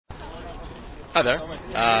Hi there,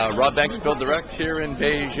 Rob Banks, BuildDirect here in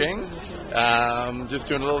Beijing. Just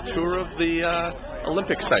doing a little tour of the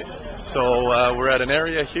Olympic site. So we're at an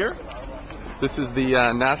area here. This is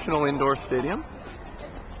the National Indoor Stadium.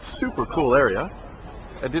 Super cool area.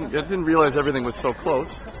 I didn't realize everything was so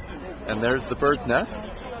close. And there's the bird's nest.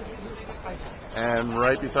 And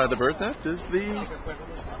right beside the bird's nest is the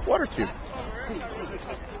water cube.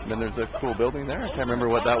 And then there's a cool building there. I can't remember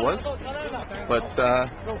what that was. But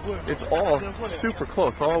it's all super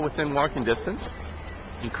close, all within walking distance.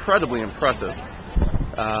 Incredibly impressive.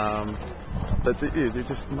 But they're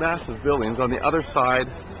just massive buildings. On the other side,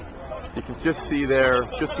 you can just see there,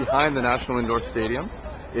 just behind the National Indoor Stadium,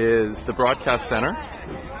 is the Broadcast Center.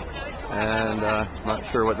 And I'm not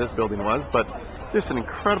sure what this building was, but just an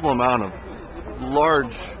incredible amount of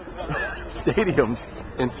large stadiums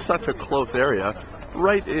in such a close area,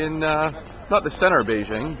 right in not the center of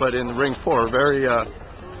Beijing, but in Ring 4, very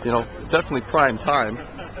definitely prime time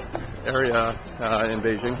area in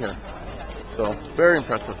Beijing here. So very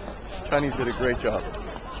impressive. Chinese did a great job.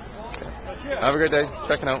 Have a great day.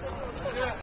 Checking out.